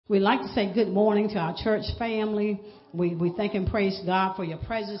We'd like to say good morning to our church family. We thank and praise God for your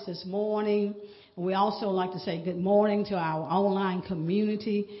presence this morning. We also like to say good morning to our online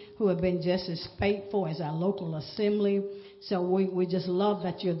community who have been just as faithful as our local assembly. So we just love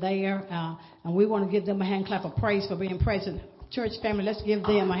that you're there. And we want to give them a hand clap of praise for being present. Church family, let's give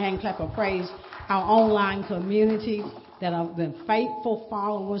them a hand clap of praise. Our online community that have been faithful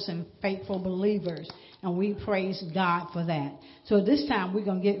followers and faithful believers. And we praise God for that. So at this time, we're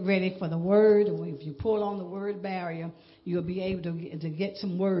going to get ready for the word. If you pull on the word barrier, you'll be able to get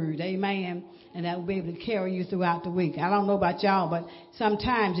some word. Amen. And that will be able to carry you throughout the week. I don't know about y'all, but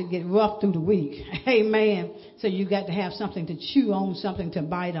sometimes it gets rough through the week. Amen. So you got to have something to chew on, something to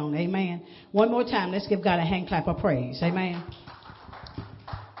bite on. Amen. One more time, let's give God a hand clap of praise. Amen.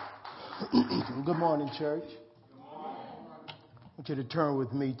 Good morning, church. I want you to turn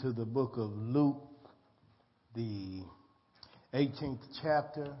with me to the book of Luke, the 18th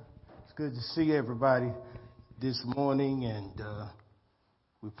chapter. It's good to see everybody this morning, and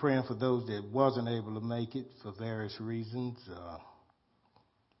we're praying for those that wasn't able to make it for various reasons.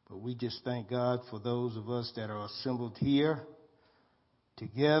 But we just thank God for those of us that are assembled here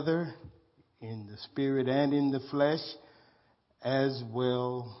together in the spirit and in the flesh, as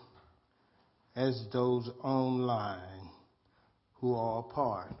well as those online who are a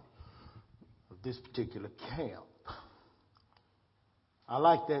part of this particular camp. I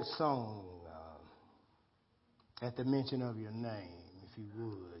like that song, At the Mention of Your Name, if you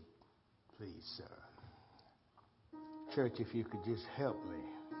would, please, sir. Church, if you could just help me.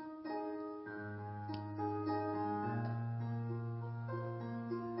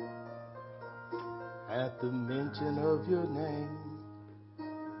 At the mention of your name,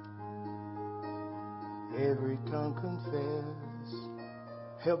 every tongue confess.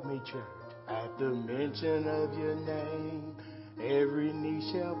 Help me, church. At the mention of your name, every knee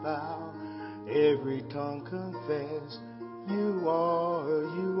shall bow, every tongue confess, you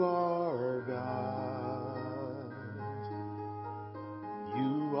are God.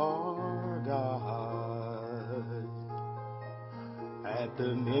 You are God. At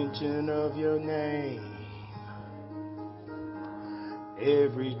the mention of your name,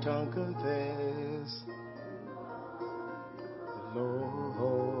 every tongue confess, Lord,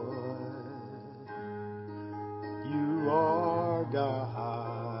 you are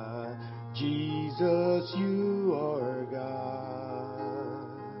God. Jesus, you are God.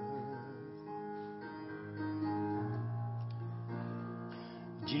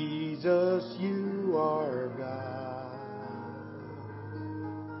 Jesus, you are God.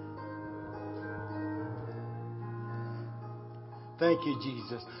 Thank you,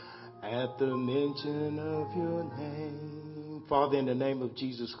 Jesus. At the mention of your name. Father, in the name of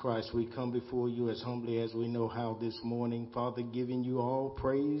Jesus Christ, we come before you as humbly as we know how this morning. Father, giving you all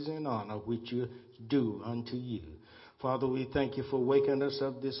praise and honor which you do unto you. Father, we thank you for waking us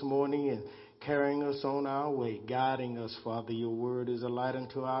up this morning and carrying us on our way, guiding us, Father. Your word is a light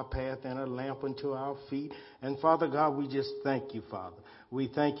unto our path and a lamp unto our feet. And Father God, we just thank you, Father. We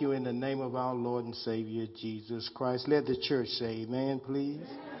thank you in the name of our Lord and Savior, Jesus Christ. Let the church say amen, please.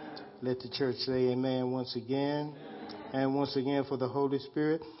 Let the church say amen once again. And once again for the Holy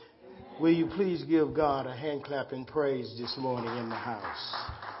Spirit. Will you please give God a hand clap and praise this morning in the house?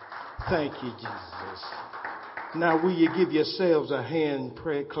 Thank you, Jesus. Now, will you give yourselves a hand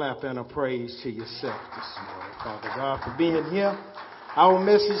clap and a praise to yourself this morning, Father God, for being here. Our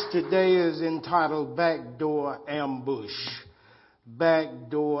message today is entitled Backdoor Ambush.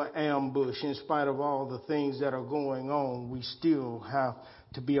 Backdoor ambush. In spite of all the things that are going on, we still have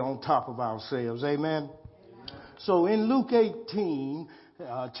to be on top of ourselves. Amen. So in Luke 18,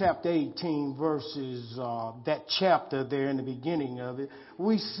 chapter 18, verses, that chapter there in the beginning of it,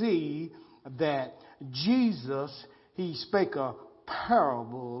 we see that Jesus, he spake a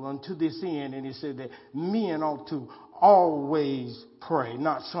parable unto this end, and he said that men ought to always pray,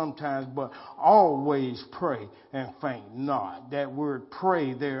 not sometimes, but always pray and faint not. That word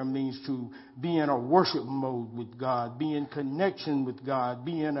pray there means to be in a worship mode with God, be in connection with God,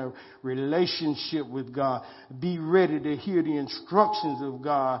 be in a relationship with God, be ready to hear the instructions of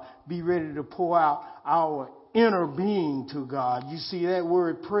God, be ready to pour out our inner being to God. You see, that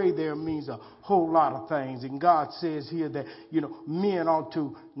word pray there means a whole lot of things. And God says here that, men ought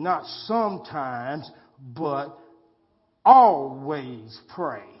to not sometimes, but always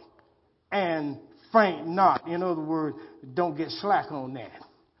pray and faint not. In other words, don't get slack on that.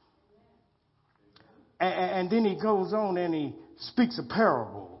 And then he goes on and he speaks a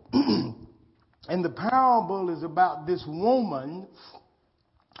parable. And the parable is about this woman.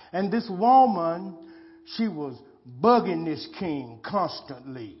 And this woman, she was bugging this king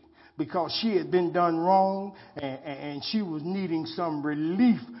constantly because she had been done wrong and she was needing some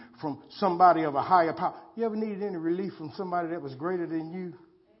relief from somebody of a higher power. You ever needed any relief from somebody that was greater than you?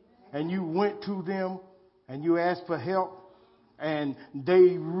 And you went to them and you asked for help and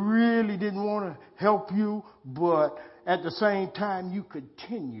they really didn't want to help you, but at the same time you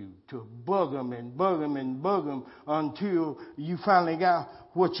continued to bug them and bug them and bug them until you finally got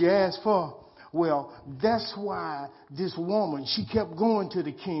what you asked for. Well, that's why this woman, she kept going to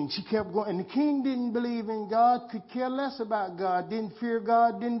the king. She kept going. And the king didn't believe in God, could care less about God, didn't fear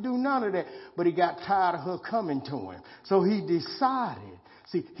God, didn't do none of that. But he got tired of her coming to him. So he decided,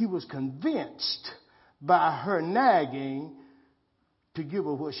 see, he was convinced by her nagging to give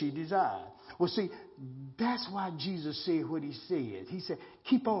her what she desired. Well, see, that's why Jesus said what he said. He said,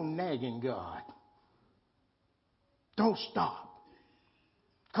 keep on nagging God. Don't stop.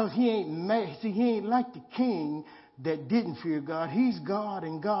 Because he ain't mad. See, he ain't like the king that didn't fear God. He's God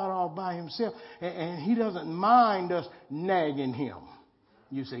and God all by himself. And he doesn't mind us nagging him,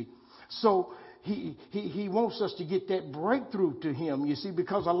 you see. So he wants us to get that breakthrough to him, you see,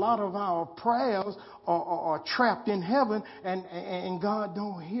 because a lot of our prayers are trapped in heaven and God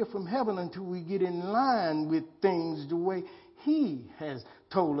don't hear from heaven until we get in line with things the way he has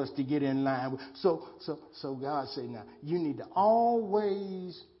told us to get in line with. So God said, now, you need to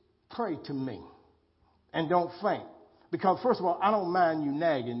always pray to me and don't faint. Because, first of all, I don't mind you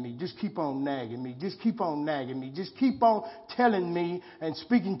nagging me. Just keep on nagging me. Just keep on nagging me. Just keep on telling me and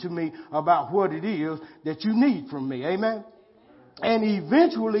speaking to me about what it is that you need from me. Amen? And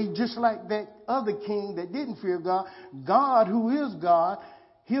eventually, just like that other king that didn't fear God, God, who is God,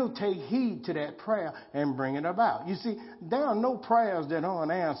 he'll take heed to that prayer and bring it about. You see, there are no prayers that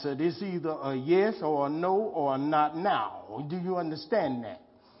aren't answered. It's either a yes or a no or a not now. Do you understand that?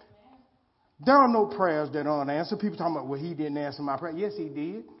 There are no prayers that aren't answered. People talking about, well, he didn't answer my prayer. Yes, he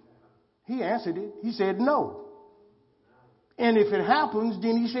did. He answered it. He said no. And if it happens,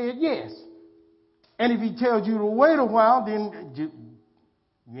 then he said yes. And if he tells you to wait a while, then you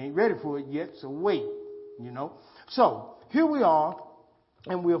ain't ready for it yet, so wait, you know. So here we are.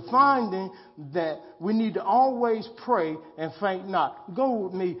 And we're finding that we need to always pray and faint not. Go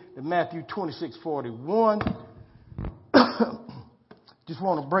with me to Matthew 26:41. Just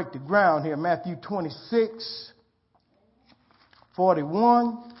want to break the ground here. Matthew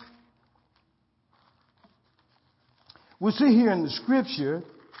 26:41. We see here in the scripture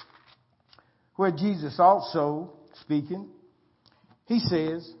where Jesus also speaking, he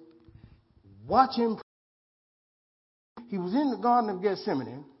says, watch him. He was in the Garden of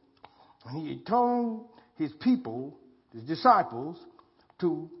Gethsemane, and he had told his people, his disciples,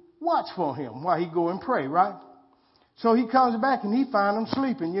 to watch for him while he go and pray, right? So he comes back and he finds them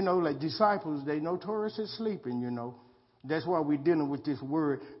sleeping. You know, like disciples, they notoriously sleeping, you know. That's why we're dealing with this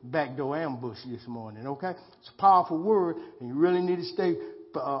word, backdoor ambush, this morning, okay? It's a powerful word, and you really need to stay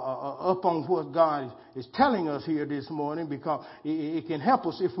up on what God is telling us here this morning, because it can help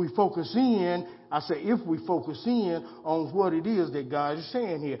us if we focus in. I say if we focus in on what it is that God is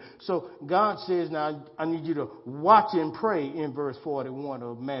saying here. So God says, now I need you to watch and pray in verse 41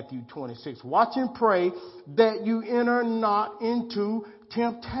 of Matthew 26. Watch and pray that you enter not into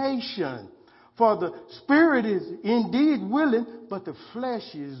temptation. For the spirit is indeed willing, but the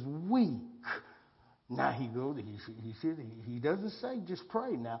flesh is weak. Now he goes, he doesn't say just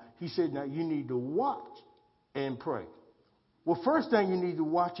pray now. He said, now you need to watch and pray. Well, first thing you need to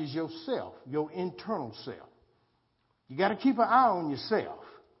watch is yourself, your internal self. You got to keep an eye on yourself.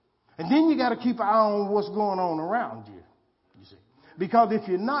 And then you got to keep an eye on what's going on around you. You see, because if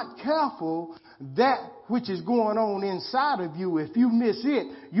you're not careful, that which is going on inside of you, if you miss it,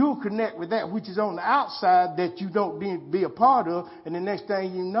 you'll connect with that which is on the outside that you don't be a part of. And the next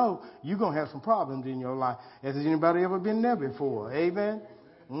thing you know, you're going to have some problems in your life. Has anybody ever been there before? Amen?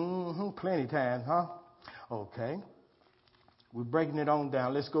 Plenty of times, huh? Okay. We're breaking it on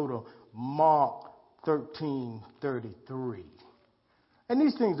down. Let's go to Mark 13:33. And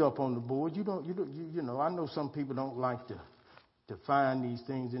these things up on the board. You know, I know some people don't like to find these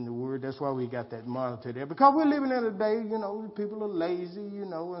things in the Word. That's why we got that monitor there. Because we're living in a day, you know, people are lazy, you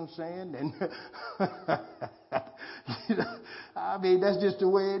know what I'm saying? And you know, I mean, that's just the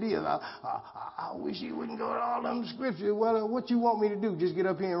way it is. I wish you wouldn't go to all them scriptures. Well, what you want me to do? Just get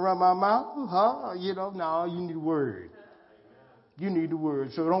up here and run my mouth? Huh? You know, no, you need the Word. You need the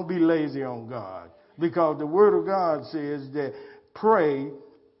Word. So don't be lazy on God. Because the Word of God says that pray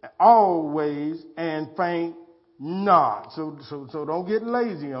always and faint not. So don't get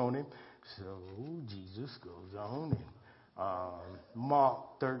lazy on him. So Jesus goes on and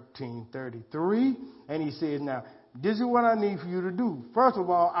Mark 13:33. And he said, now, this is what I need for you to do. First of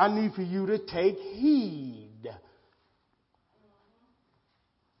all, I need for you to take heed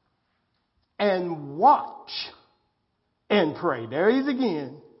and watch and pray. There he is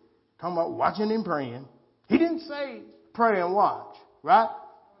again, talking about watching and praying. He didn't say pray and watch, right?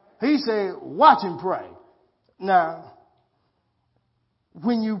 He said watch and pray. Now,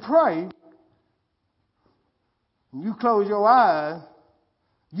 when you pray, you close your eyes,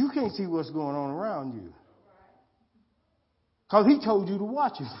 you can't see what's going on around you. Because he told you to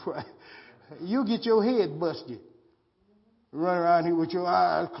watch and pray. You'll get your head busted. Run around here with your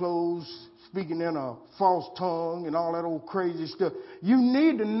eyes closed, speaking in a false tongue and all that old crazy stuff. You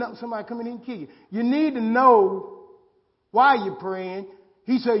need to know, somebody come in and kill you. You need to know why you're praying.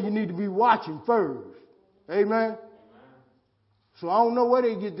 He said you need to be watching first. Amen? So I don't know where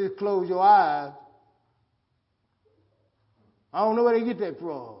they get this close your eyes. I don't know where they get that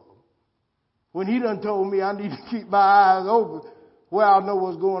from. When he done told me I need to keep my eyes open where I know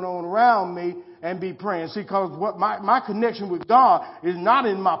what's going on around me and be praying. See, because what my connection with God is not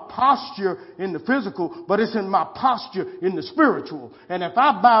in my posture in the physical, but it's in my posture in the spiritual. And if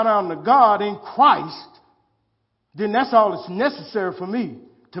I bow down to God in Christ, then that's all that's necessary for me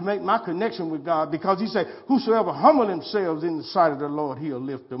to make my connection with God. Because he said, whosoever humble themselves in the sight of the Lord, he'll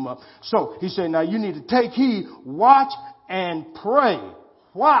lift them up. So he said, now you need to take heed, watch, and pray.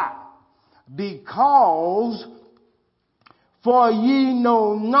 Why? Because for ye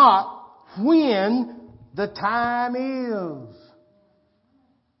know not when the time is.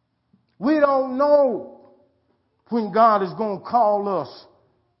 We don't know when God is going to call us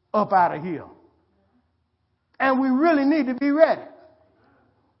up out of here. And we really need to be ready.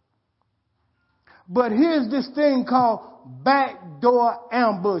 But here's this thing called backdoor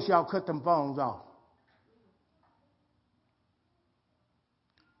ambush. Y'all cut them phones off.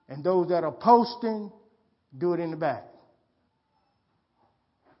 And those that are posting, do it in the back.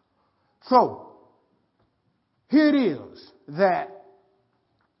 So, here it is that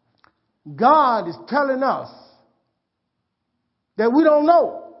God is telling us that we don't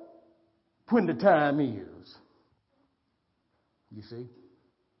know when the time is. You see?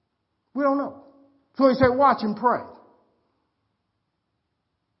 We don't know. So he said, watch and pray.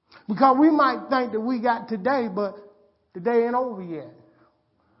 Because we might think that we got today, but the day ain't over yet.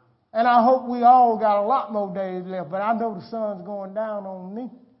 And I hope we all got a lot more days left, but I know the sun's going down on me.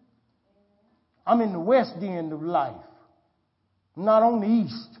 I'm in the west end of life, not on the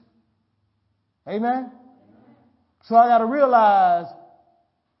east. Amen? So I got to realize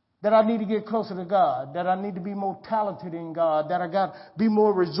that I need to get closer to God, that I need to be more talented in God, that I got to be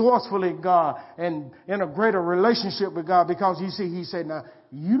more resourceful in God and in a greater relationship with God, because he said, now,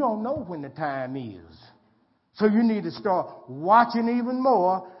 you don't know when the time is. So you need to start watching even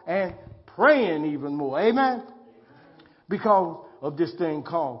more and praying even more. Amen? Because of this thing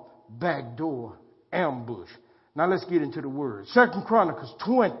called backdoor ambush. Now let's get into the word. 2 Chronicles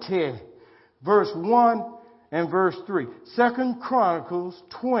 20, verse 1 and verse 3. 2 Chronicles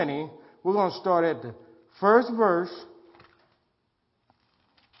 20, we're going to start at the first verse.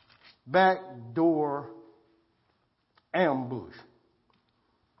 Backdoor ambush.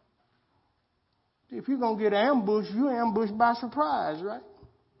 If you're going to get ambushed, you're ambushed by surprise, right?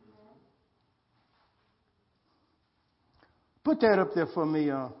 Put that up there for me,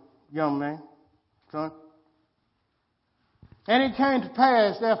 young man, son. And it came to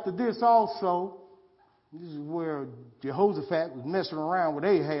pass after this also, this is where Jehoshaphat was messing around with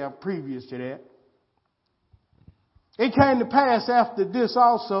Ahab previous to that. It came to pass after this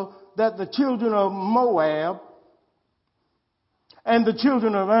also that the children of Moab and the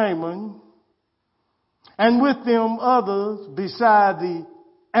children of Ammon, and with them others beside the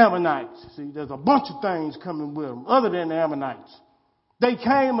Ammonites. See, there's a bunch of things coming with them other than the Ammonites. They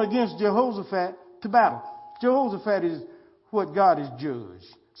came against Jehoshaphat to battle. Jehoshaphat is what God has judged.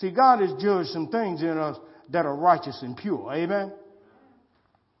 See, God has judged some things in us that are righteous and pure. Amen?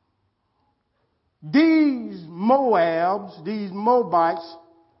 These Moabs, these Moabites,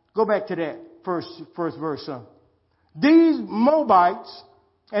 go back to that first verse, son. These Moabites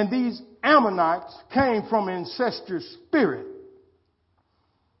and these Ammonites came from ancestral spirit.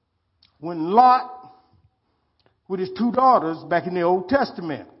 When Lot, with his two daughters back in the Old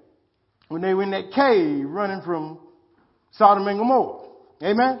Testament, when they were in that cave running from Sodom and Gomorrah.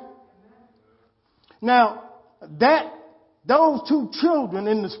 Amen? Now, those two children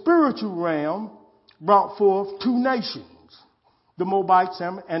in the spiritual realm brought forth two nations, the Moabites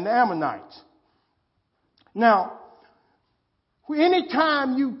and the Ammonites. Now,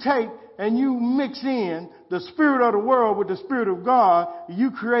 anytime you take and you mix in the spirit of the world with the spirit of God, you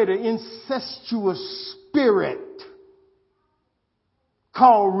create an incestuous spirit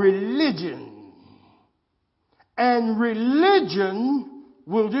called religion. And religion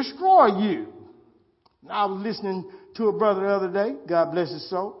will destroy you. I was listening to a brother the other day. God bless his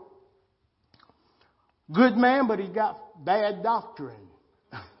soul. Good man, but he got bad doctrine.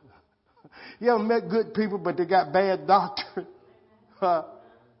 You ever met good people, but they got bad doctrine?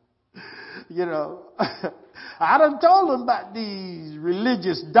 You know, I done told them about these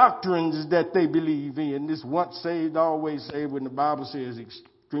religious doctrines that they believe in. This once saved, always saved, when the Bible says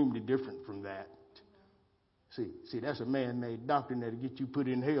extremely different from that. See, that's a man-made doctrine that'll get you put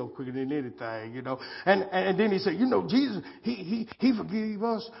in hell quicker than anything, you know. And then he said, you know, Jesus, he forgave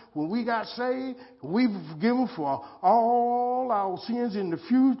us when we got saved. We were forgiven for all our sins in the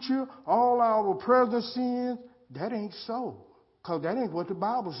future, all our present sins. That ain't so. Because that ain't what the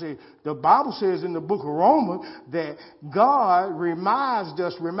Bible says. The Bible says in the book of Romans that God reminds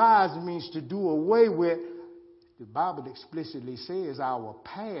us, reminds means to do away with. The Bible explicitly says our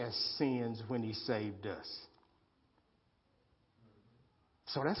past sins when he saved us.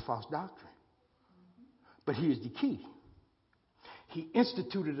 So that's false doctrine. But here's the key. He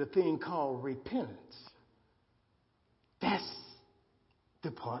instituted a thing called repentance. That's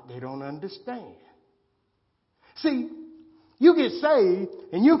the part they don't understand. See, you get saved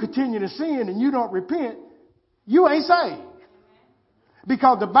and you continue to sin and you don't repent, you ain't saved.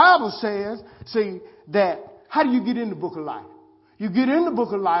 Because the Bible says, see, that how do you get in the book of life? You get in the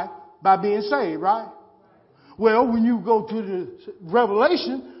book of life by being saved, right? Well, when you go to the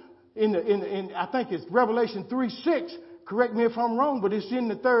Revelation, I think it's Revelation 3:6, correct me if I'm wrong, but it's in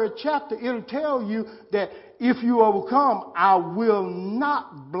the 3rd chapter. It'll tell you that if you overcome, I will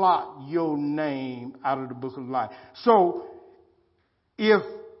not blot your name out of the book of life. So if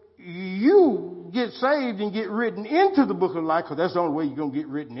you get saved and get written into the book of life, because that's the only way you're going to get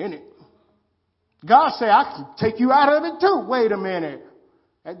written in it, God say, I can take you out of it too. Wait a minute.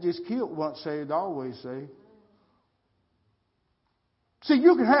 That just killed once saved, always saved. See,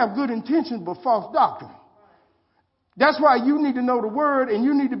 you can have good intentions but false doctrine. That's why you need to know the word and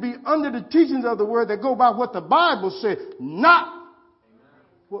you need to be under the teachings of the word that go by what the Bible says, not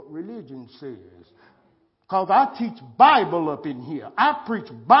what religion says. Because I teach Bible up in here. I preach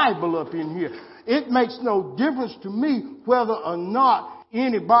Bible up in here. It makes no difference to me whether or not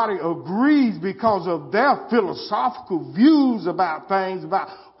anybody agrees because of their philosophical views about things, about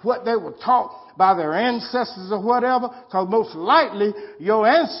what they were taught by their ancestors or whatever, because most likely your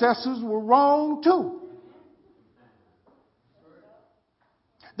ancestors were wrong too.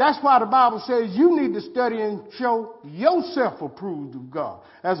 That's why the Bible says you need to study and show yourself approved of God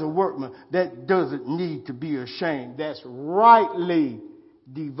as a workman that doesn't need to be ashamed. That's rightly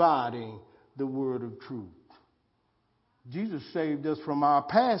dividing the word of truth. Jesus saved us from our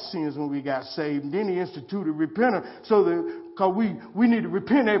past sins when we got saved, and then he instituted repentance because we need to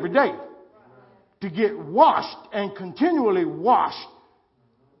repent every day to get washed and continually washed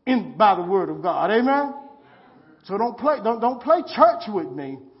by the word of God. Amen? So don't play church with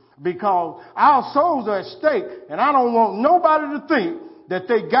me, because our souls are at stake, and I don't want nobody to think that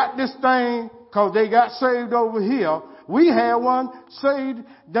they got this thing because they got saved over here. We had one saved,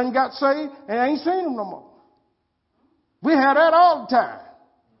 done got saved, and I ain't seen him no more. We had that all the time.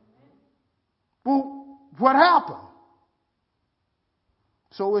 Well, what happened?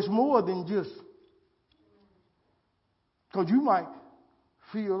 So it's more than just, because you might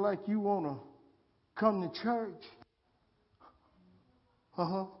feel like you want to come to church.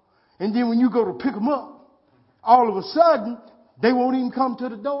 And then when you go to pick them up, all of a sudden, they won't even come to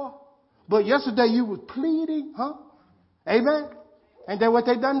the door. But yesterday you was pleading, Amen? Ain't that what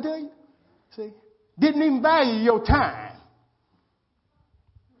they done to you? See? Didn't even value your time.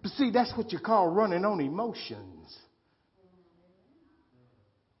 But see, that's what you call running on emotions.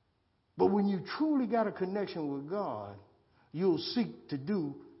 But when you truly got a connection with God, you'll seek to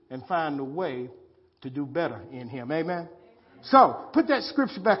do and find a way to do better in him. Amen? So, put that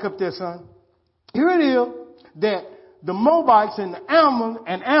scripture back up there, son. Here it is that the Moabites and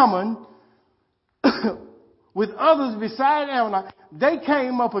Ammon with others beside Ammon, they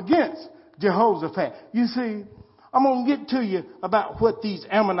came up against Jehoshaphat. You see, I'm going to get to you about what these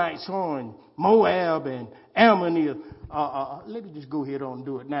Ammonites are and Moab and Ammon is. Let me just go ahead on and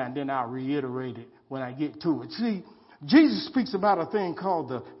do it now, and then I'll reiterate it when I get to it. See, Jesus speaks about a thing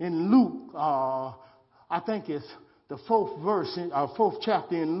called in Luke, I think it's the 4th verse, 4th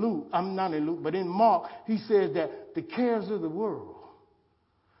chapter in Luke. I'm not in Luke, but in Mark, he says that the cares of the world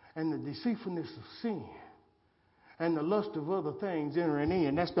and the deceitfulness of sin and the lust of other things entering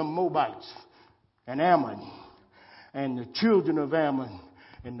in. That's the Moabites and Ammon and the children of Ammon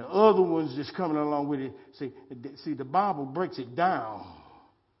and the other ones that's coming along with it. See, the Bible breaks it down,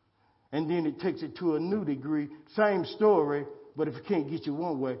 and then it takes it to a new degree. Same story, but if it can't get you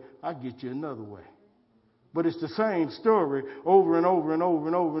one way, I'll get you another way. But it's the same story over and over and over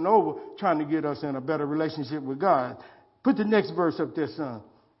and over and over, trying to get us in a better relationship with God. Put the next verse up there, son.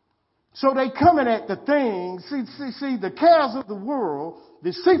 So they coming at the things, see, the cares of the world,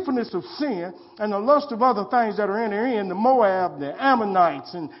 the deceitfulness of sin, and the lust of other things that are in the Moab, the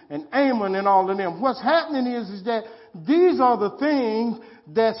Ammonites, and Ammon and all of them. What's happening is that these are the things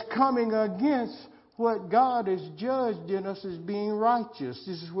that's coming against what God has judged in us as being righteous.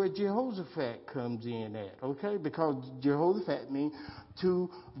 This is where Jehoshaphat comes in at, okay? Because Jehoshaphat means to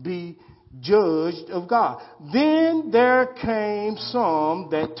be judged of God. Then there came some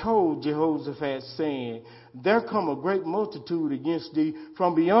that told Jehoshaphat, saying, there come a great multitude against thee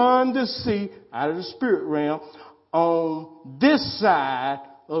from beyond the sea, out of the spirit realm, on this side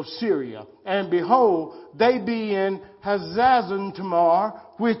of Syria. And behold, they be in Hazazon Tamar,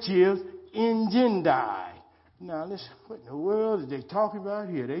 which is in Jendai. Now, listen, what in the world are they talking about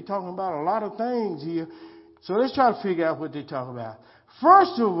here? They're talking about a lot of things here. So let's try to figure out what they're talking about.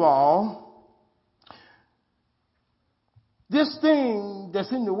 First of all, this thing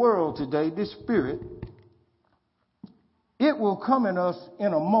that's in the world today, this spirit, it will come in us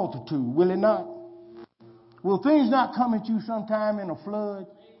in a multitude, will it not? Will things not come at you sometime in a flood?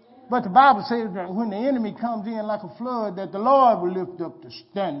 But the Bible says that when the enemy comes in like a flood, that the Lord will lift up the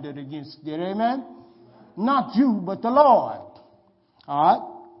standard against it. Amen? Not you, but the Lord. All right?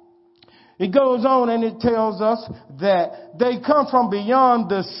 It goes on and it tells us that they come from beyond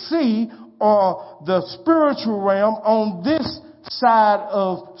the sea or the spiritual realm on this side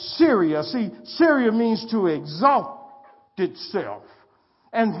of Syria. See, Syria means to exalt itself.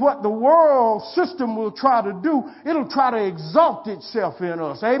 And what the world system will try to do, it'll try to exalt itself in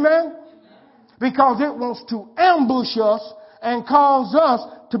us. Amen? Because it wants to ambush us and cause us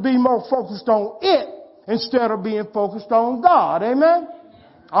to be more focused on it instead of being focused on God. Amen?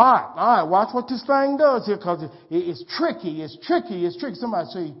 All right. Watch what this thing does here, because it's tricky. Somebody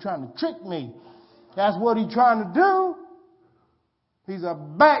say he's trying to trick me. That's what he's trying to do. He's a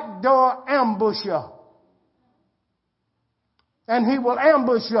backdoor ambusher. And he will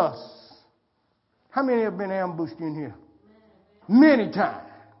ambush us. How many have been ambushed in here? Many times.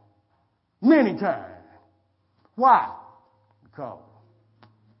 Many times. Why? Because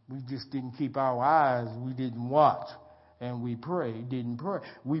we just didn't keep our eyes. We didn't watch. And we didn't pray.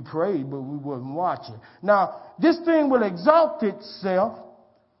 We prayed, but we wasn't watching. Now, this thing will exalt itself,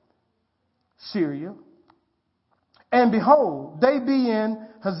 Syria. And behold, they be in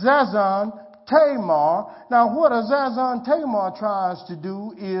Hazazon Tamar. Now, what Hazazon Tamar tries to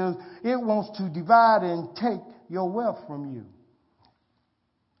do is it wants to divide and take your wealth from you.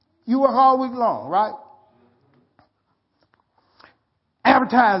 You work all week long, right?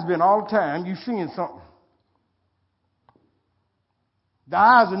 Advertisement all the time. You're seeing something. The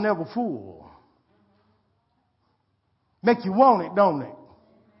eyes are never full. Make you want it, don't it?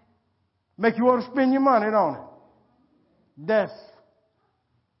 Make you want to spend your money, don't it? That's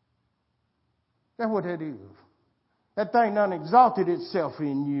what that is. That thing done exalted itself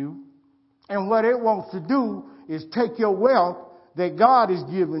in you. And what it wants to do is take your wealth that God has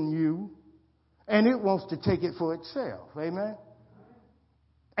given you, and it wants to take it for itself. Amen?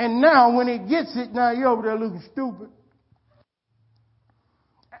 And now when it gets it, now you're over there looking stupid.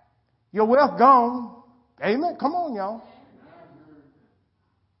 Your wealth gone. Amen? Come on, y'all.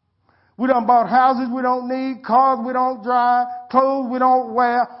 We done bought houses we don't need, cars we don't drive, clothes we don't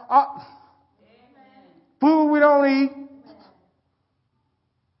wear, food we don't eat.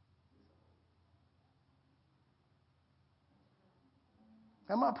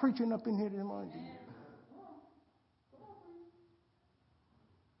 Am I preaching up in here this morning?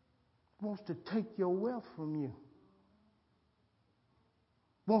 Wants to take your wealth from you.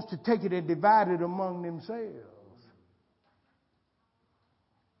 Wants to take it and divide it among themselves.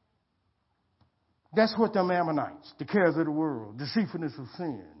 That's what them Ammonites, the cares of the world, deceitfulness of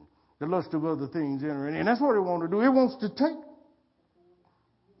sin, the lust of other things entering in. That's what it wants to do. It wants to take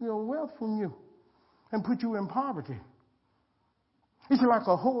your wealth from you and put you in poverty. It's like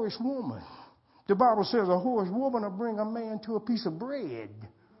a whorish woman. The Bible says a whorish woman will bring a man to a piece of bread.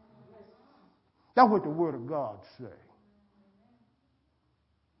 That's what the Word of God says.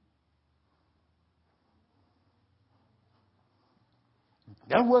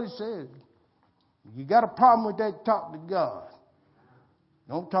 That's what it says. If you got a problem with that, talk to God.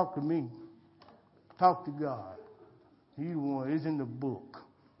 Don't talk to me. Talk to God. He's the one. It's in the book.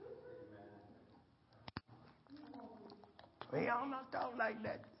 Hey, I'm not talking like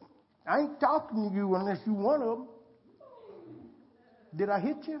that. I ain't talking to you unless you one of them. Did I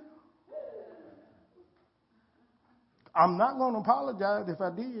hit you? I'm not going to apologize if I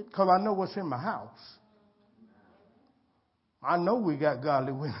did, because I know what's in my house. I know we got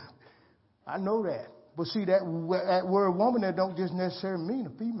godly women. I know that. But see, that word woman, that don't just necessarily mean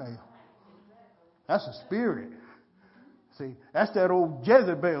a female. That's a spirit. See, that's that old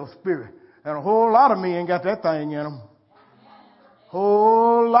Jezebel spirit. And a whole lot of men got that thing in them.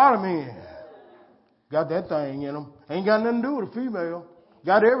 Whole lot of men got that thing in them. Ain't got nothing to do with a female.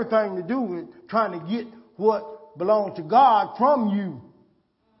 Got everything to do with trying to get what belongs to God from you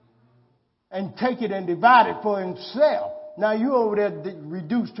and take it and divide it for himself. Now you over there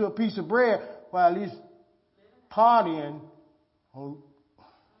reduced to a piece of bread while he's partying. Oh,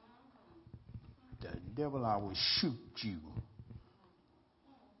 the devil, I will shoot you.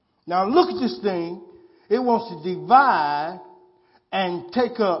 Now look at this thing. It wants to divide and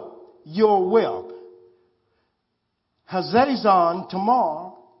take up your wealth. Hazazon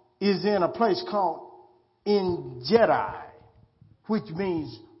Tamar is in a place called En Gedi, which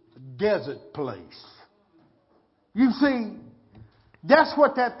means desert place. You see, that's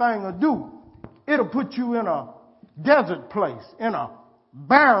what that thing will do. It'll put you in a desert place, in a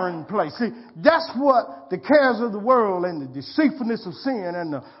barren place. See, that's what the cares of the world and the deceitfulness of sin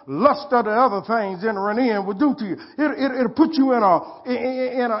and the lust of the other things entering in will do to you. It'll put you in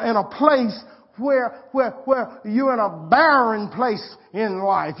a place where you're in a barren place in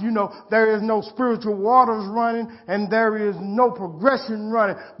life. You know, there is no spiritual waters running and there is no progression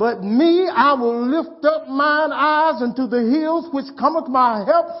running. But me, I will lift up mine eyes unto the hills which cometh my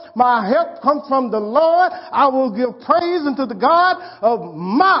help. My help comes from the Lord. I will give praise unto the God of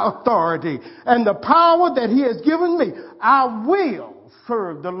my authority and the power that he has given me. I will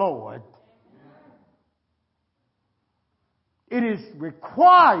serve the Lord. It is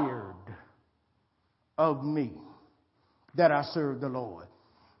required of me that I serve the Lord.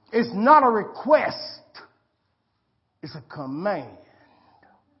 It's not a request. It's a command.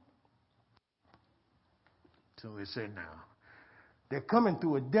 So it said now, they're coming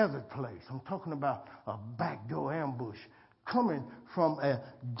through a desert place. I'm talking about a backdoor ambush. Coming from a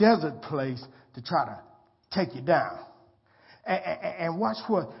desert place to try to take you down. And watch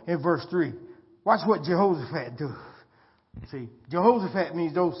what, in verse 3, watch what Jehoshaphat does. See, Jehoshaphat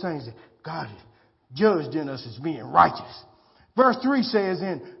means those things that God has judged in us as being righteous. Verse 3 says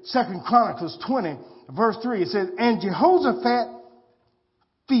in 2 Chronicles 20, verse 3, it says, and Jehoshaphat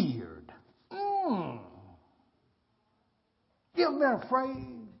feared. You ever been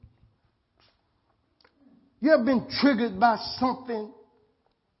afraid? You ever been triggered by something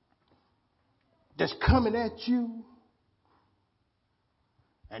that's coming at you?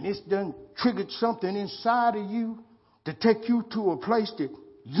 And it's done triggered something inside of you to take you to a place that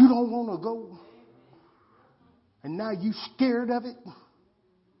you don't want to go. And now you scared of it?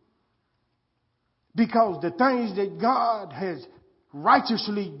 Because the things that God has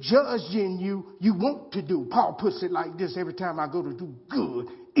righteously judged in you, you want to do. Paul puts it like this: every time I go to do good,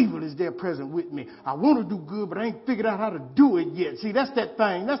 evil is there present with me. I want to do good, but I ain't figured out how to do it yet. See, that's that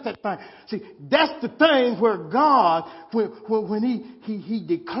thing. See, that's the thing where God, when he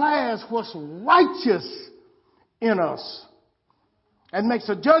declares what's righteous in us and makes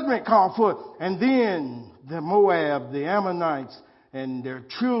a judgment call for it. And then the Moab, the Ammonites, and their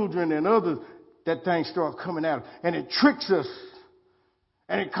children and others, that thing starts coming out. And it tricks us.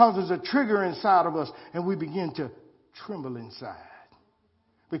 And it causes a trigger inside of us. And we begin to tremble inside.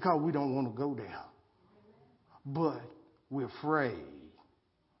 Because we don't want to go there. But we're afraid.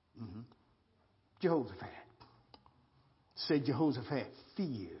 Jehoshaphat. Say Jehoshaphat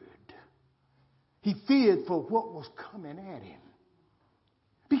feared. He feared for what was coming at him.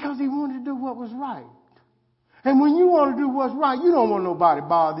 Because he wanted to do what was right. And when you want to do what's right, you don't want nobody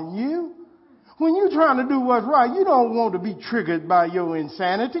bothering you. When you're trying to do what's right, you don't want to be triggered by your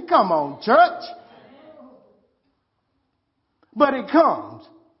insanity. Come on, church. But it comes.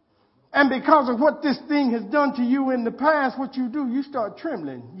 And because of what this thing has done to you in the past, what you do, you start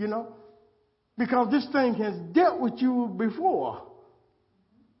trembling, you know. Because this thing has dealt with you before.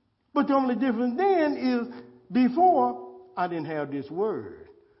 But the only difference then is before I didn't have this word.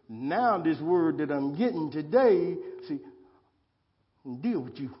 Now this word that I'm getting today, see, can deal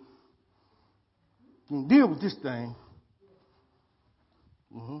with you. Can deal with this thing.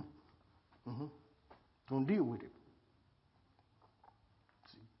 Gonna deal with it.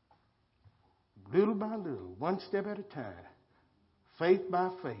 See, little by little, one step at a time. Faith by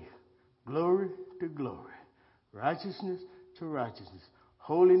faith. Glory to glory. Righteousness to righteousness.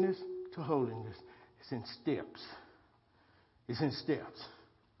 Holiness to holiness. It's in steps. It's in steps.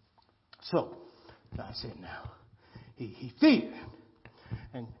 So, that's it now. He feared.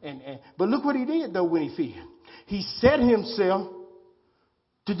 But look what he did, though, when he feared. He set himself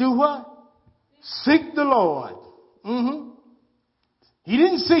to do what? Seek the Lord. He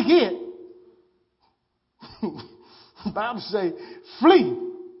didn't seek it. The Bible says, flee.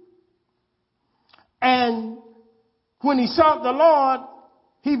 And when he sought the Lord,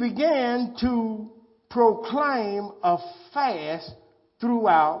 he began to proclaim a fast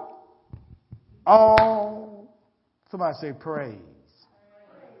throughout all, somebody say praise.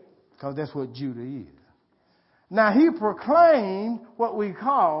 Because that's what Judah is. Now he proclaimed what we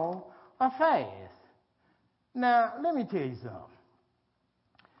call a fast. Now let me tell you something.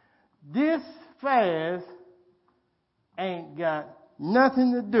 This fast ain't got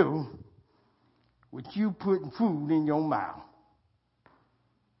nothing to do with you putting food in your mouth.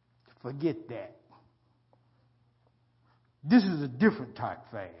 Forget that. This is a different type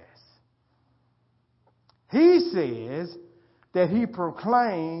fast. He says that he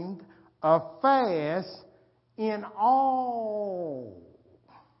proclaimed a fast in all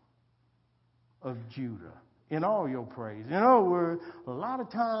of Judah, in all your praise. In other words, a lot of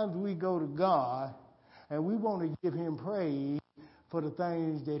times we go to God and we want to give him praise for the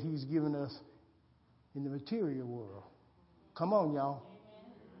things that he's given us in the material world. Come on, y'all.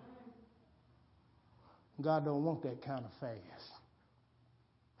 God don't want that kind of fast.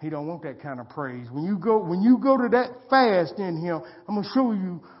 He don't want that kind of praise. When you go to that fast in him, I'm going to show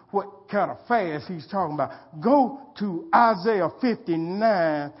you what kind of fast he's talking about. Go to Isaiah 59,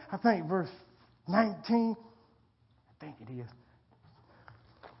 I think verse 19. I think it is.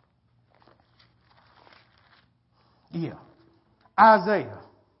 Yeah. Isaiah.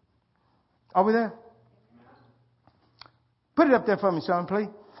 Are we there? Put it up there for me, son, please.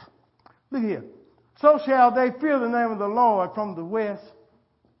 Look here. So shall they fear the name of the Lord from the west.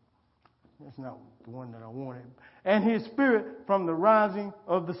 That's not the one that I wanted. And his spirit from the rising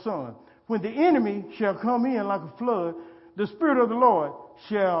of the sun. When the enemy shall come in like a flood, the Spirit of the Lord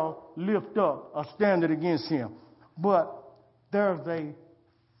shall lift up a standard against him. But there's a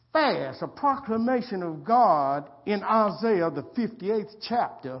fast, a proclamation of God in Isaiah, the 58th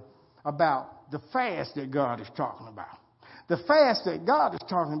chapter, about the fast that God is talking about. The fast that God is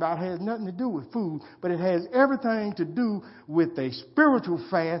talking about has nothing to do with food, but it has everything to do with a spiritual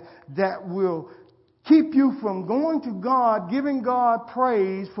fast that will keep you from going to God, giving God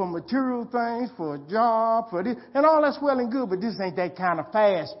praise for material things, for a job, for this, and all that's well and good, but this ain't that kind of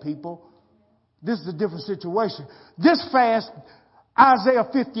fast, people. This is a different situation. This fast, Isaiah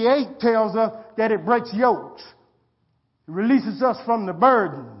 58 tells us that it breaks yokes. It releases us from the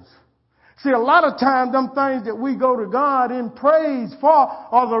burdens. See, a lot of times, them things that we go to God in praise for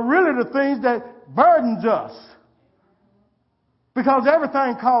are really the things that burdens us. Because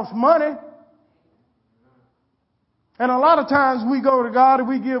everything costs money. And a lot of times we go to God and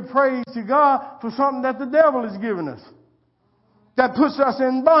we give praise to God for something that the devil has given us. That puts us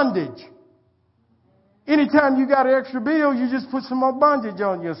in bondage. Anytime you got an extra bill, you just put some more bondage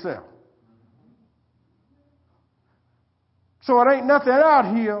on yourself. So it ain't nothing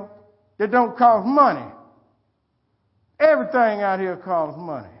out here that don't cost money. Everything out here costs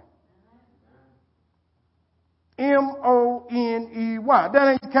money. M-O-N-E-Y. That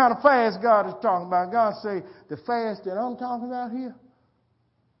ain't the kind of fast God is talking about. God say the fast that I'm talking about here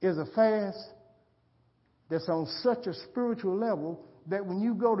is a fast that's on such a spiritual level that when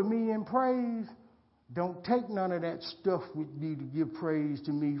you go to me in praise, don't take none of that stuff with you to give praise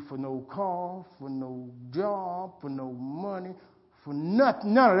to me for no car, for no job, for no money, for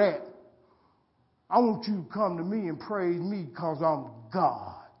nothing, none of that. I want you to come to me and praise me because I'm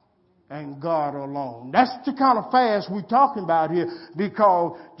God and God alone. That's the kind of fast we're talking about here,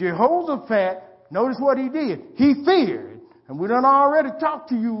 because Jehoshaphat, notice what he did. He feared. And we done already talked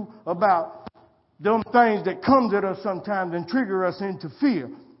to you about them things that comes at us sometimes and trigger us into fear,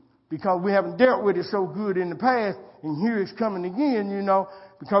 because we haven't dealt with it so good in the past, and here it's coming again,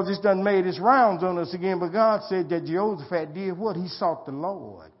 because it's done made its rounds on us again. But God said that Jehoshaphat did what? He sought the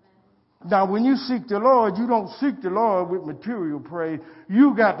Lord. Now, when you seek the Lord, you don't seek the Lord with material praise.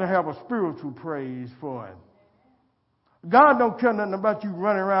 You got to have a spiritual praise for Him. God don't care nothing about you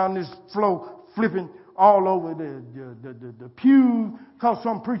running around this floor flipping all over the pew because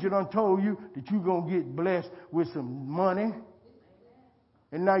some preacher done told you that you're going to get blessed with some money.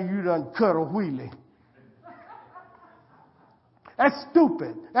 And now you done cut a wheelie. That's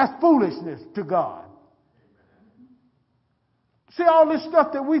stupid. That's foolishness to God. See, all this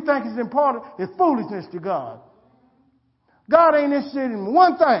stuff that we think is important is foolishness to God. God ain't interested in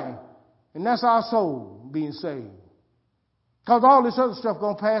one thing, and that's our soul being saved. Because all this other stuff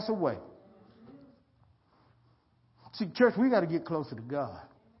going to pass away. See, church, we got to get closer to God.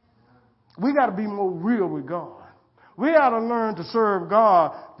 We got to be more real with God. We got to learn to serve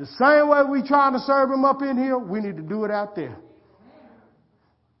God the same way we trying to serve Him up in here. We need to do it out there.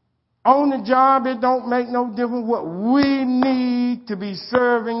 On the job, it don't make no difference what we need to be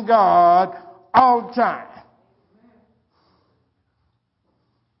serving God all the time.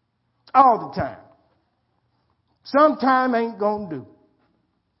 All the time. Sometime ain't gonna do.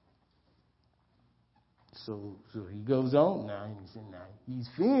 So he goes on now, and he said, now he's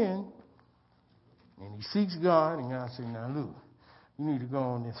fearing, and he seeks God, and God said, now look, you need to go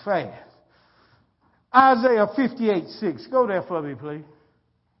on this fast. Isaiah 58:6. Go there for me, please.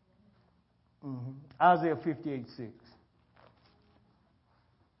 Isaiah 58:6.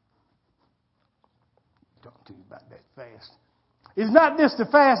 Talk to you about that fast. Is not this the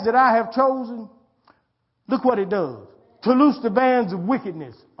fast that I have chosen? Look what it does. To loose the bands of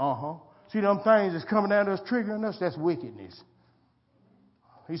wickedness. See them things that's coming at us, triggering us? That's wickedness.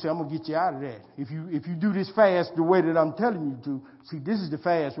 He said, I'm going to get you out of that. If you do this fast the way that I'm telling you to. See, this is the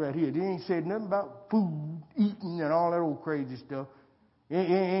fast right here. They ain't said nothing about food, eating, and all that old crazy stuff. He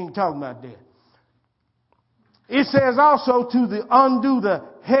ain't talking about that. It says also to undo the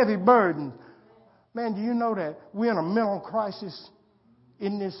heavy burden. Man, do you know that we're in a mental crisis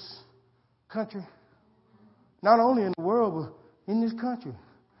in this country? Not only in the world, but in this country.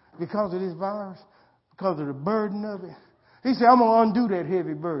 Because of this virus, because of the burden of it. He said, I'm going to undo that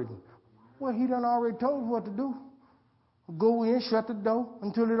heavy burden. Well, he done already told us what to do. Go in, shut the door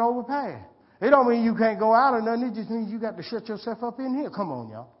until it overpass. It don't mean you can't go out or nothing. It just means you got to shut yourself up in here. Come on,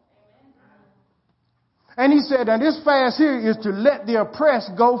 y'all. And he said, now this fast here is to let the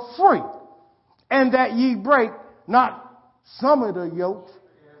oppressed go free. And that ye break not some of the yokes,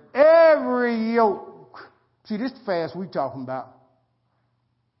 every yoke. See, this fast we talking about.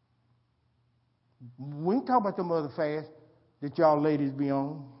 We ain't talking about them other fasts that y'all ladies be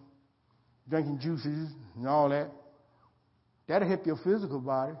on, drinking juices and all that. That'll help your physical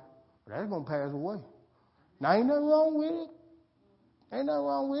body, but that's going to pass away. Now, ain't nothing wrong with it. Ain't nothing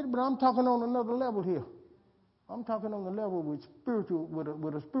wrong with it, but I'm talking on another level here. I'm talking on the level with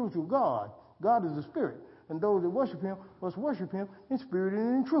a spiritual God. God is a spirit, and those that worship Him must worship Him in spirit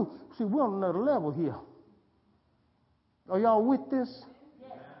and in truth. See, we're on another level here. Are y'all with this?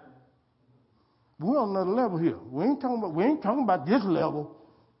 We're on another level here. We ain't talking about this level.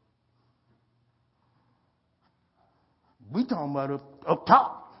 We talking about up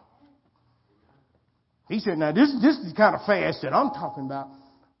top. He said, now this is the kind of fast that I'm talking about.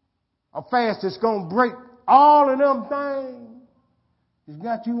 A fast that's going to break all of them things that's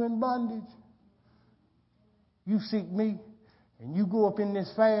got you in bondage. You seek me, and you go up in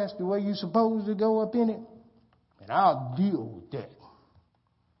this fast the way you're supposed to go up in it, and I'll deal with that.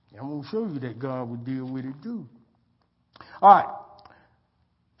 I'm going to show you that God will deal with it too. All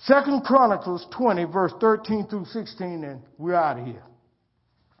right. 2 Chronicles 20, verse 13 through 16, and we're out of here.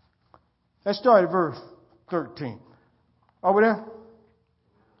 Let's start at verse 13. Over there?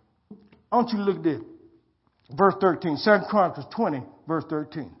 I want you to look at this. Verse 13. 2 Chronicles 20, verse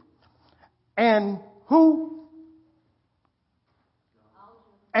 13. And who?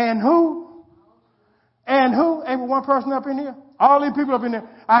 And who? And who? Ain't one person up in here? All these people up in there.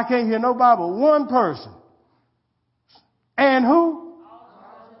 I can't hear nobody but one person. And who?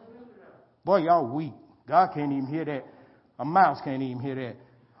 Boy, y'all weak. God can't even hear that. A mouse can't even hear that.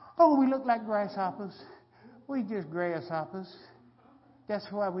 Oh, we look like grasshoppers. We just grasshoppers. That's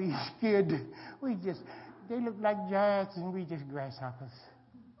why we scared. They look like giants and we just grasshoppers.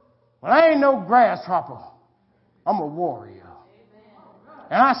 Well, I ain't no grasshopper. I'm a warrior.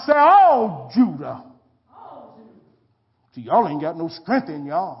 And I say, oh, Judah. See, y'all ain't got no strength in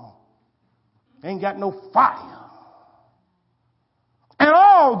y'all. Ain't got no fire. And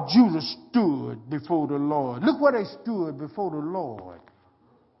all Judah stood before the Lord. Look where they stood before the Lord.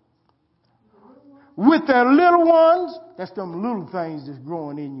 With their little ones, that's them little things that's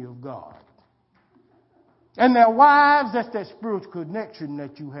growing in you of God. And their wives, that's that spiritual connection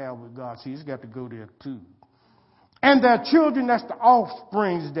that you have with God. See, it's got to go there too. And their children, that's the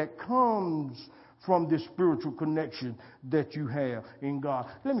offsprings that comes from this spiritual connection that you have in God.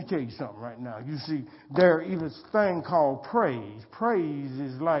 Let me tell you something right now. You see, there is this thing called praise. Praise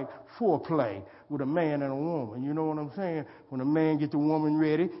is like foreplay with a man and a woman. You know what I'm saying? When a man gets the woman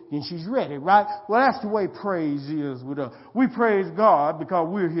ready, then she's ready, right? Well, that's the way praise is with us. We praise God because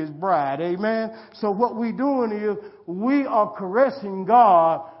we're His bride. Amen? So what we're doing is we are caressing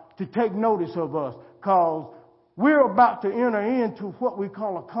God to take notice of us because We're about to enter into what we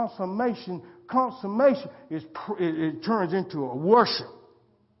call a consummation. Consummation it turns into a worship.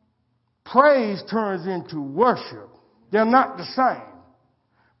 Praise turns into worship. They're not the same.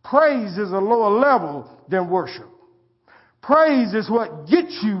 Praise is a lower level than worship. Praise is what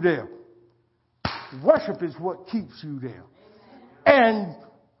gets you there. Worship is what keeps you there. And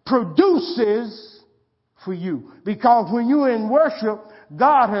produces for you. Because when you're in worship,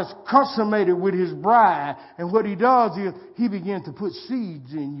 God has consummated with his bride. And what he does is he begins to put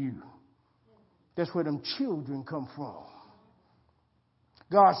seeds in you. That's where them children come from.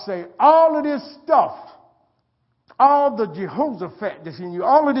 God say, all of this stuff, all the Jehoshaphat that's in you,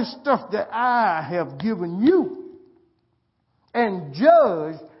 all of this stuff that I have given you and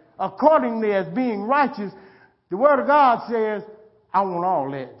judged accordingly as being righteous, the word of God says, I want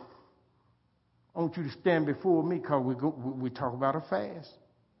all that. I want you to stand before me because we talk about a fast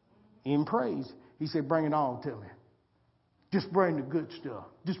in praise. He said, bring it all to me. Just bring the good stuff.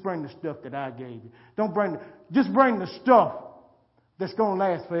 Just bring the stuff that I gave you. Just bring the stuff that's going to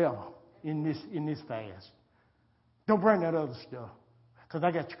last forever in this fast. Don't bring that other stuff because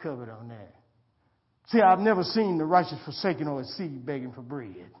I got you covered on that. See, I've never seen the righteous forsaken or his seed begging for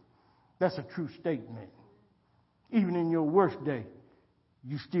bread. That's a true statement. Even in your worst day,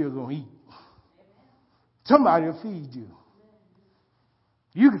 you still going to eat. Somebody will feed you.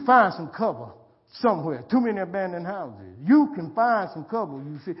 You can find some cover somewhere. Too many abandoned houses. You can find some cover.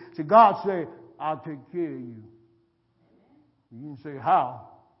 You see, God said, I'll take care of you. You can say, how?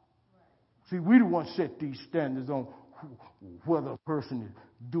 See, we the ones set these standards on whether a person is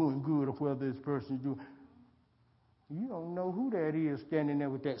doing good or whether this person is doing. You don't know who that is standing there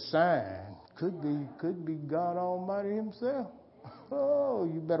with that sign. Could be God Almighty himself. Oh,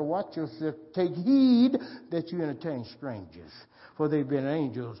 you better watch yourself. Take heed that you entertain strangers, for they've been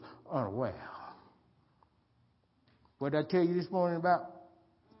angels unaware. What did I tell you this morning about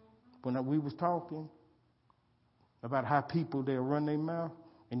when we was talking about how people, they'll run their mouth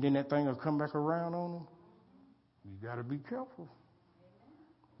and then that thing will come back around on them? You got to be careful.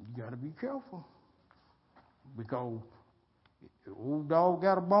 You got to be careful. Because the old dog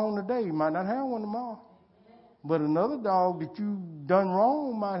got a bone today, you might not have one tomorrow. But another dog that you done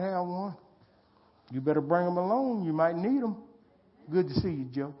wrong might have one. You better bring them along. You might need them. Good to see you,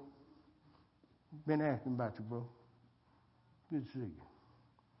 Joe. Been asking about you, bro. Good to see you.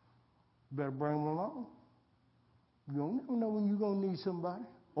 Better bring them along. You don't never know when you're going to need somebody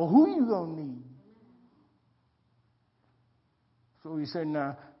or who you're going to need. So he said,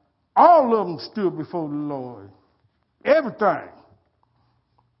 now, all of them stood before the Lord. Everything.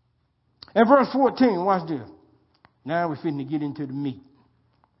 And verse 14, watch this. Now we're finna get into the meat.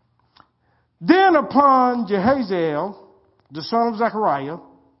 Then upon Jehaziel, the son of Zechariah,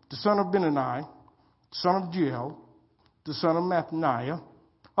 the son of Benani, son of Jeiel, the son of Mathaniah,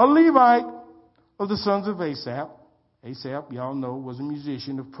 a Levite of the sons of Asaph. Asaph, y'all know, was a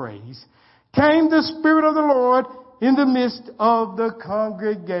musician of praise. Came the Spirit of the Lord in the midst of the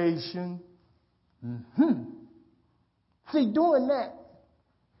congregation. See, doing that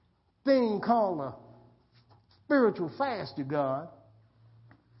thing called a spiritual fast to God,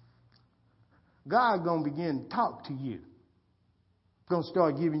 God's going to begin to talk to you. Going to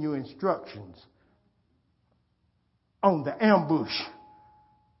start giving you instructions on the ambush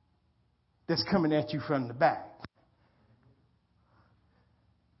that's coming at you from the back.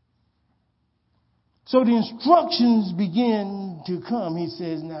 So the instructions begin to come. He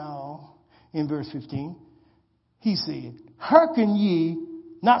says now, in verse 15, he said, hearken ye,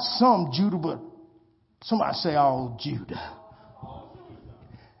 not some Judah, but somebody say all Judah.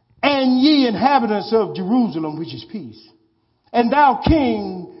 And ye inhabitants of Jerusalem, which is peace. And thou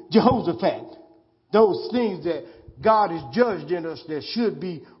King Jehoshaphat, those things that God has judged in us that should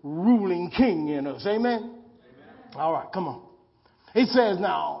be ruling king in us. Amen? Amen. All right, come on. He says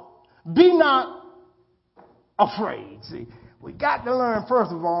now, be not afraid. See, we got to learn,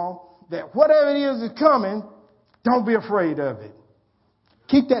 first of all, that whatever it is that's coming, don't be afraid of it.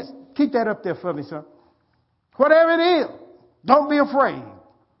 Keep that up there for me, son. Whatever it is, don't be afraid.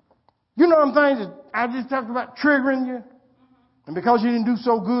 You know them things that I just talked about triggering you? And because you didn't do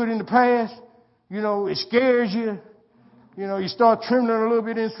so good in the past, you know, it scares you. You know, you start trembling a little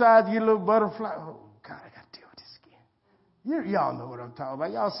bit inside, you get a little butterfly. Oh, God, I got to deal with this again. Y'all know what I'm talking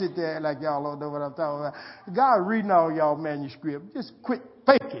about. Y'all sit there like y'all don't know what I'm talking about. God reading all y'all manuscript. Just quit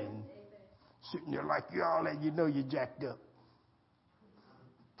faking. Sitting there like y'all and you know you're jacked up.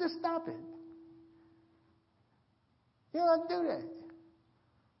 Just stop it. You don't have to do that.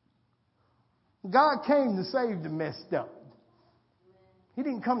 God came to save the messed up. He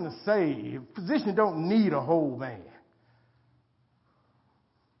didn't come to save. Physicians don't need a whole man.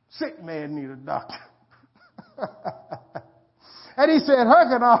 Sick man need a doctor. And he said,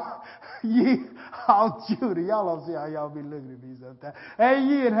 hearken all ye all Judah. Y'all don't see how y'all be looking at me sometimes. Hey,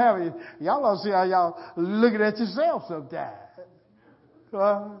 ye in heaven, y'all don't see how y'all looking at yourself sometimes.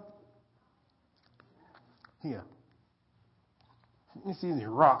 Here. Let me see any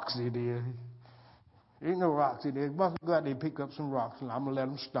rocks in there. Ain't no rocks in there. Must go out there and pick up some rocks, and I'm going to let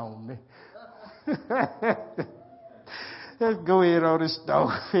them stone me. Let's go ahead on this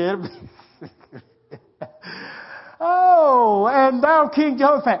stone. Oh, and thou King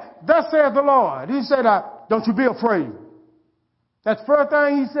Jehoshaphat, thus saith the Lord. He said, don't you be afraid. That's the first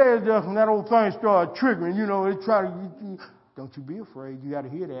thing he said just when that old thing started triggering. You know, it try to, don't you be afraid. You got to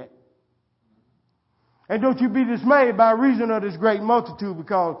hear that. And don't you be dismayed by reason of this great multitude,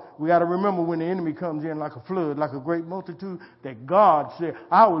 because we got to remember when the enemy comes in like a flood, like a great multitude, that God said,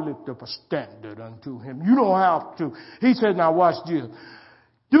 I will lift up a standard unto him. You don't have to. He said, now watch this.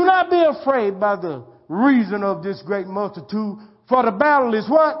 Do not be afraid by the reason of this great multitude, for the battle is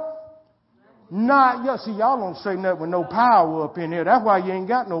what? Not yours. See, y'all don't say nothing with no power up in here. That's why you ain't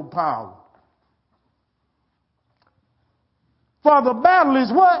got no power. For the battle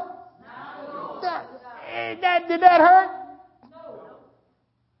is what? Did that hurt? No.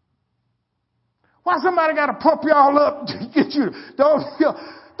 Why somebody got to pump y'all up to get you? Don't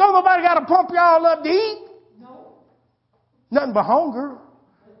nobody got to pump y'all up to eat? No. Nothing but hunger.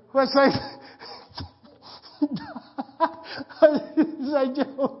 Let's say,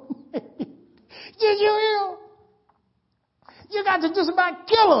 Joe, did you hear? You got to just about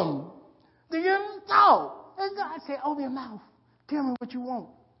kill him. Did you talk? And God said, open your mouth. Tell me what you want.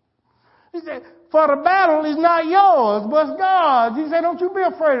 He said, for the battle is not yours, but God's. He said, don't you be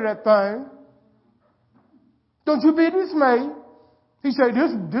afraid of that thing. Don't you be dismayed. He said,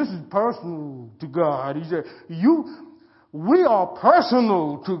 this is personal to God. He said, we are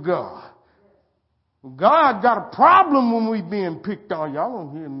personal to God. God got a problem when we being picked on. Y'all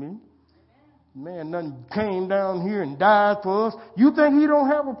don't hear me. Man, nothing came down here and died for us. You think he don't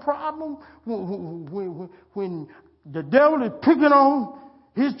have a problem when the devil is picking on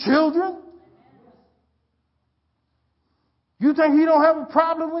his children? You think he don't have a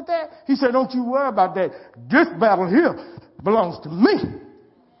problem with that? He said, don't you worry about that. This battle here belongs to me.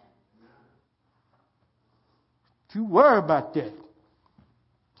 Don't you worry about that.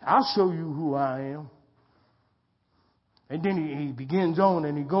 I'll show you who I am. And then he begins on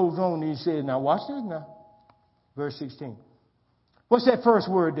and he goes on and he says, now watch this now. Verse 16. What's that first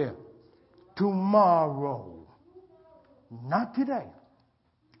word there? Tomorrow. Not today.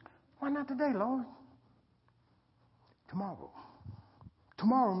 Why not today, Lord? Tomorrow.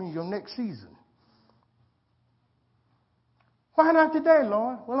 Tomorrow means your next season. Why not today,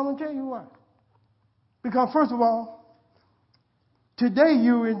 Lord? Well, I'm going to tell you why. Because first of all, today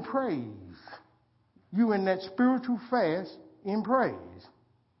you're in praise. You're in that spiritual fast in praise.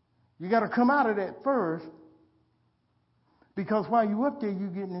 You got to come out of that first, because while you're up there, you're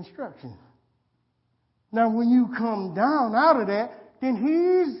getting instructions. Now, when you come down out of that, then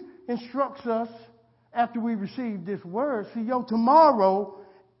he instructs us after we receive this word. See, your tomorrow,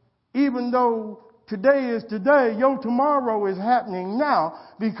 even though today is today, your tomorrow is happening now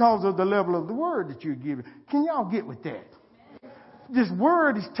because of the level of the word that you're giving. Can y'all get with that? This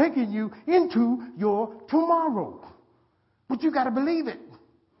word is taking you into your tomorrow. But you got to believe it.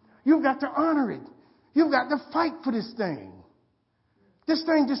 You've got to honor it. You've got to fight for this thing. This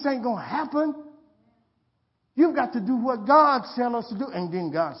thing just ain't going to happen. You've got to do what God tells us to do. And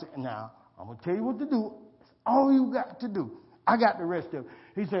then God said, now, I'm going to tell you what to do. That's all you got to do. I got the rest of it.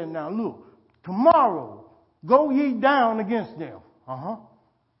 He said, now look, tomorrow go ye down against them.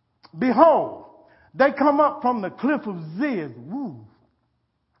 Behold, they come up from the cliff of Ziz. Woo.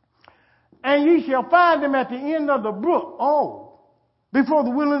 And ye shall find them at the end of the brook. Oh, before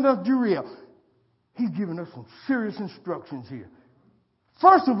the wilderness of Jeriel. He's giving us some serious instructions here.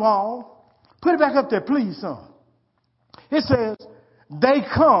 First of all, put it back up there, please, son. It says, they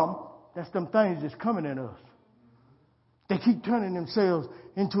come. That's them things that's coming at us. They keep turning themselves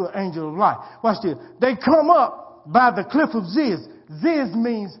into an angel of light. Watch this. They come up by the cliff of Ziz. Ziz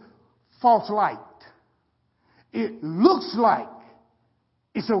means false light. It looks like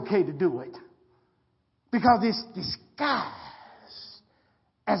it's okay to do it because it's disguised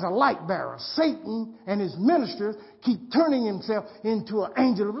as a light bearer. Satan and his ministers keep turning himself into an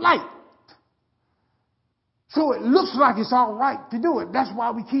angel of light. So it looks like it's all right to do it. That's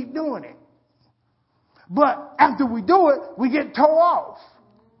why we keep doing it. But after we do it, we get tore off.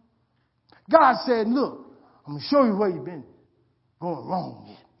 God said, look, I'm going to show you where you've been going wrong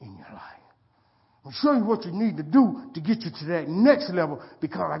yet in your life. I'll show you what you need to do to get you to that next level,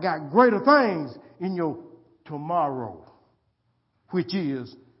 because I got greater things in your tomorrow, which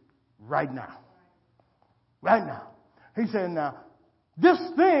is right now. Right now. He said, now, this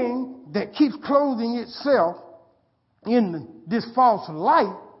thing that keeps clothing itself in this false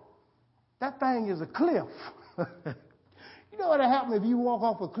light, that thing is a cliff. You know what will happen if you walk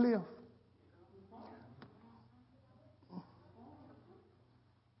off a cliff?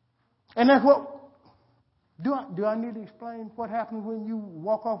 And that's what, do I need to explain what happens when you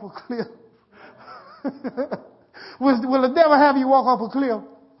walk off a cliff? Will the devil have you walk off a cliff?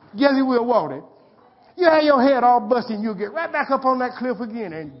 Yes, he will, won't it? You have your head all busted and you'll get right back up on that cliff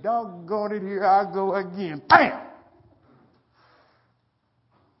again, and doggone it, here I go again. Bam!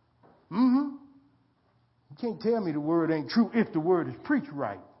 You can't tell me the word ain't true if the word is preached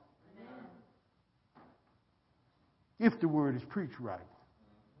right. If the word is preached right.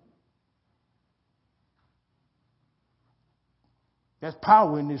 There's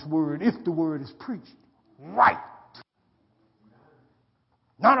power in this word if the word is preached right.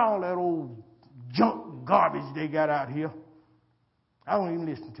 Not all that old junk garbage they got out here. I don't even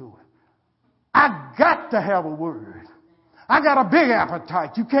listen to it. I got to have a word. I got a big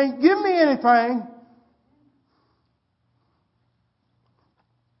appetite. You can't give me anything.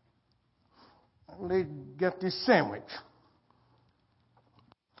 They got this sandwich.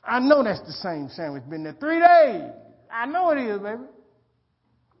 I know that's the same sandwich. Been there 3 days. I know it is, baby.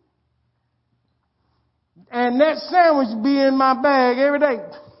 And that sandwich be in my bag every day.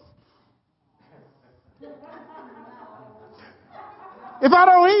 If I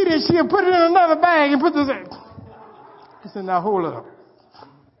don't eat it, she'll put it in another bag and put this in. I said, now hold up.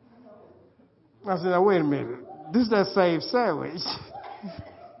 I said, now wait a minute. This is that same sandwich.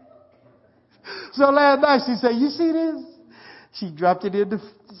 So last night she said, you see this? She dropped it in the,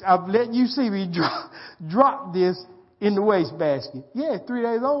 I've let you see me drop this in the wastebasket. Yeah, 3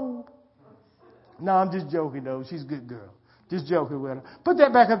 days old. No, I'm just joking though. She's a good girl. Just joking with her. Put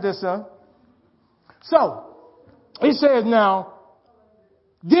that back up there, son. So, it says now,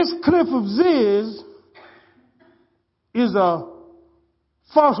 this cliff of Ziz is a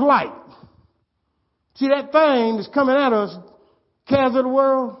false light. See that thing that's coming at us, cares of the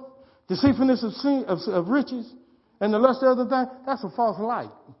world, deceitfulness of riches, and the lust of the other thing, that's a false light.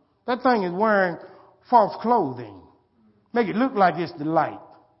 That thing is wearing false clothing. Make it look like it's the light.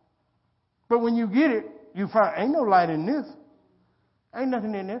 But when you get it, you find ain't no light in this. Ain't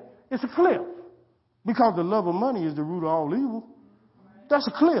nothing in there. It's a cliff. Because the love of money is the root of all evil. That's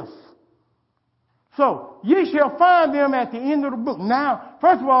a cliff. So, ye shall find them at the end of the book. Now,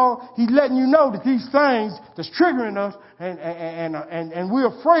 first of all, he's letting you know that these things that's triggering us and we're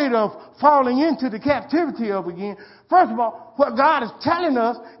afraid of falling into the captivity of again. First of all, what God is telling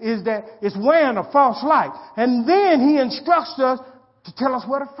us is that it's wearing a false light. And then he instructs us to tell us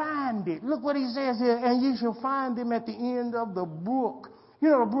where to find it. Look what he says here. And ye shall find them at the end of the brook. You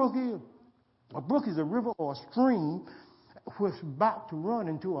know what a brook is? A brook is a river or a stream which is about to run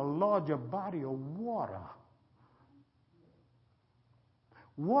into a larger body of water.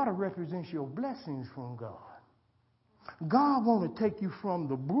 Water represents your blessings from God. God wants to take you from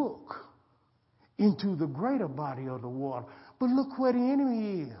the brook into the greater body of the water. But look where the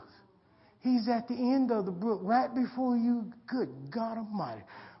enemy is. He's at the end of the brook, right before you. Good God Almighty.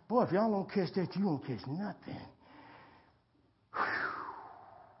 Boy, if y'all don't catch that, you won't catch nothing. Whew.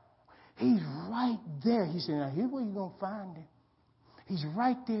 He's right there. He said, now here's where you're going to find him. He's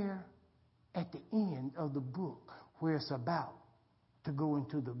right there at the end of the brook where it's about to go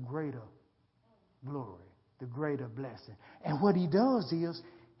into the greater glory, the greater blessing. And what he does is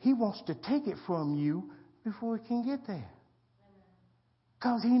he wants to take it from you before it can get there.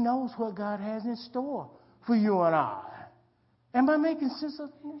 Because he knows what God has in store for you and I. Am I making sense of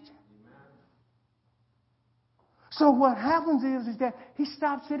it? So what happens is that he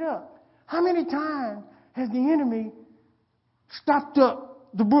stops it up. How many times has the enemy stopped up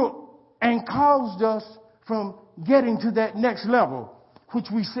the brook and caused us from getting to that next level, which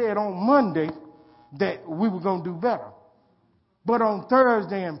we said on Monday that we were going to do better. But on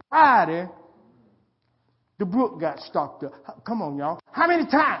Thursday and Friday, the brook got stopped up. Come on, y'all. How many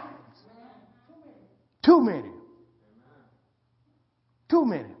times? Too many. Too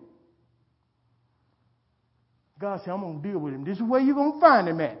many. God said, I'm going to deal with him. This is where you're going to find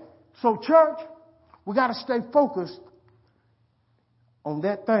him at. So, church, we got to stay focused on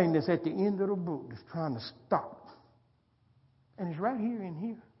that thing that's at the end of the brook that's trying to stop. And it's right here in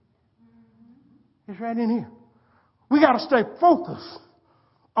here. It's right in here. We got to stay focused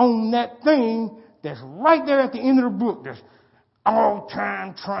on that thing that's right there at the end of the brook that's all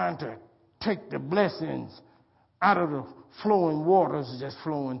time trying to take the blessings out of the flowing waters that's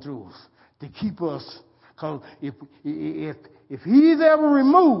flowing through us to keep us. Because if he's ever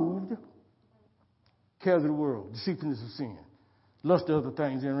removed, cares of the world, deceitfulness of sin, lust of other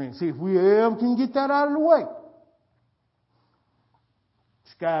things in ring. See if we ever can get that out of the way.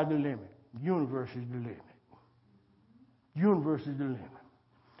 Sky's the limit. Universe is the limit. Universe is the limit.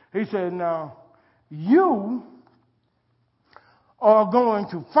 He said, now, you are going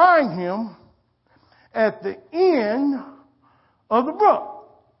to find him at the end of the brook.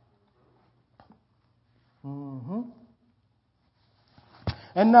 Mm-hmm.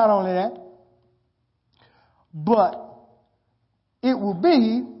 And not only that, but it will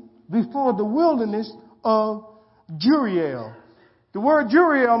be before the wilderness of Jeriel. The word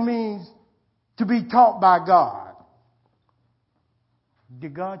Jeriel means to be taught by God.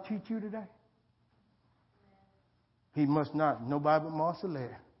 Did God teach you today? He must not. Nobody but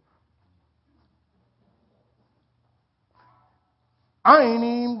Marcellette. I ain't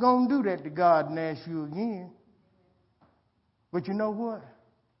even going to do that to God and ask you again. But you know what?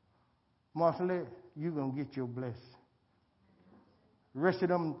 Marcellette, you're going to get your blessing. The rest of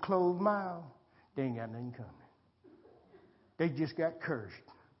them closed mouths, they ain't got nothing coming. They just got cursed.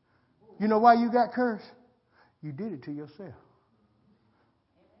 You know why you got cursed? You did it to yourself.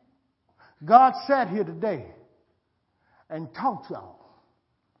 God sat here today and taught y'all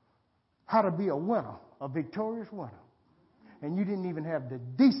how to be a winner, a victorious winner. And you didn't even have the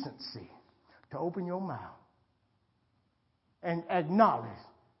decency to open your mouth and acknowledge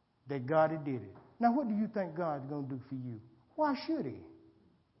that God had did it. Now, what do you think God's going to do for you? Why should he?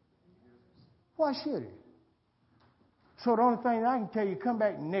 Why should he? So the only thing I can tell you, come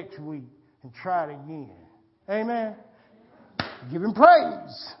back next week and try it again. Amen? Give him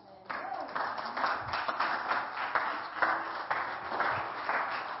praise.